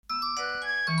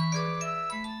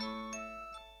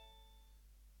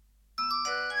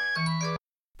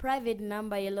Private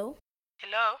number, hello?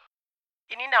 Hello?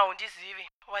 Inina undizivi.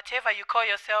 Whatever you call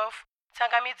yourself,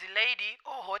 Tsangamidzi lady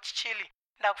or hot chili.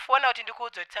 Ndakufona kuti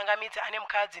ndikuudza kuti Tsangamidzi ane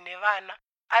mukadzi nevana.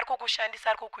 Ari kukushandisa,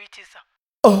 ari kukuitisa.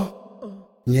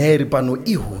 Nyaya iri pano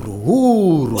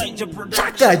ihuru-huru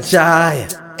chakajaya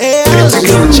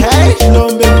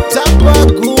lombe mtapa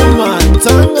guma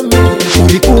Tsangamidzi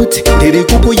uri kuti ndiri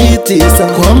kukuitisa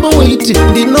kwamba waiti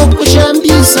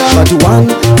ndinokushandisa but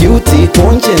one guilty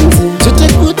conscience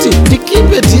zote kuti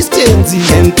ndikipe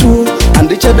distance and two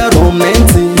handichada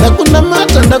romance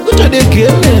ndakunamata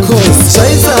ndakutodegeme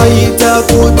zvaisaita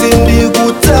kuti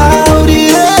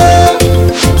ndikutaurire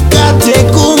kate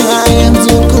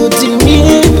kungaenzi kuti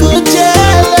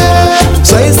ndikutele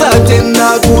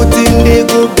zvaisatenda kuti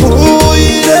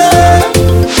ndikubhuire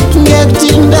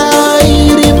ngekuti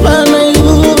ndairi pana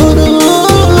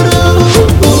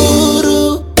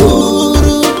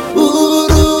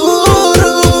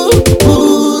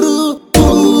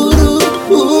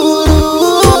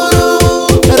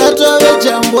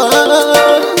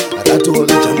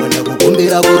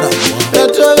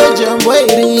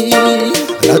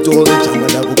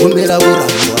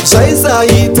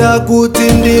zvaisaita kuti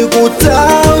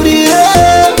ndikutaurire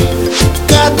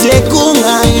kate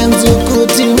kungaenzi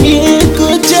kuti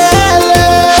ndikutele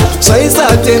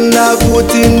zvaisatenda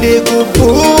kuti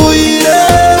ndikubhuire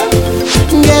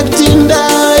ngekuti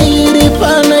ndairi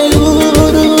pana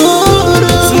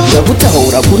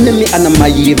ndakutaura kune miana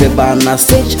mairi vevana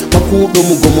sech makudo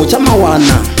mugomo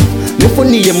chamawana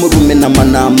nefoni yemurume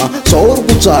namanama zvauri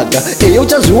kutsvaga eye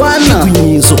uchazviwana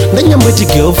gwinyiso ndanyamboti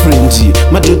girlfriend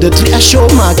madhodha tiri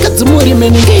ashoma akadzi muri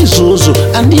mene ngeizvozvo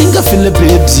andingafile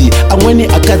bedi amweni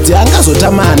akadzi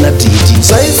angazotama ana dhidi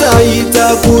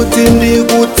zvaisaita kuti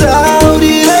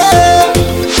ndikutaurire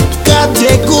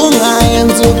kate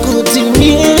kungaenzi kuti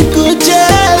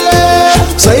ndikutele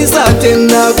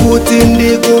zvaisatenda kuti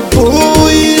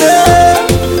ndikubhuire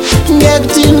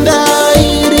ngekuti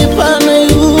ndairi pana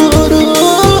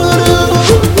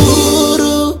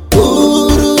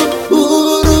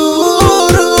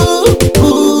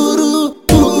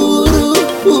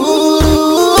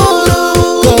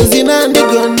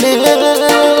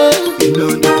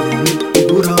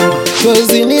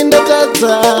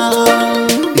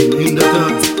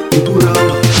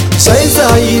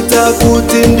zvaisaita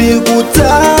kuti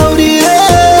ndikutaurire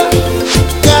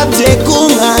kate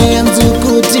kungaenzi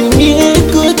kuti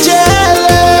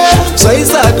ndikutele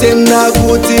zvaisatenda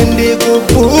kuti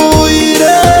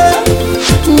ndikubhuire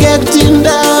ngekuti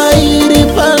ndairi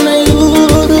pana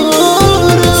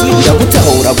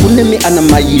ndakutaura kune miana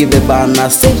mairi vevana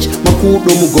sech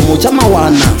makudo mugomo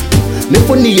chamawana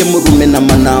nefoni yemurume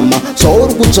namanama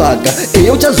zvauri kutsvaga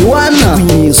eye uchazviwana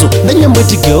gwinyiso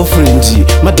ndanyamboti girlfriend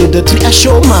madhodha tiri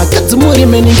ashoma akadzi muri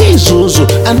mene ngeizvozvo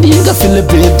andingafile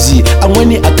bedi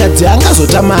amweni akadzi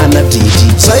angazotama ana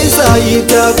dhidi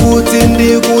zvaisaita kuti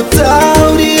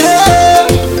ndikutaurire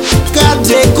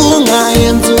kate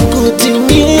kungaenzi kuti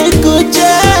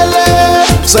ndikutele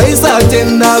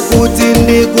zvaisatenda kuti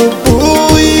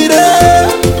ndikubhuire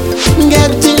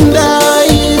ngekuti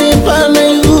ndairi pana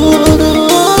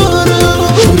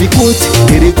uri kuti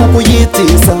ndiri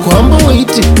kukuitisa kwamba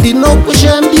waiti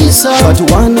ndinokushandisa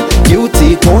but one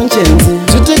guilty conscience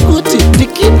zote kuti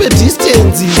ndikipe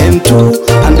distance and two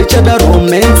handichada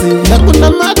romance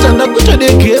ndakunamata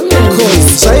ndakutodegeme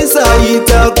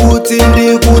zvaisaita kuti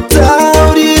ndikutaurire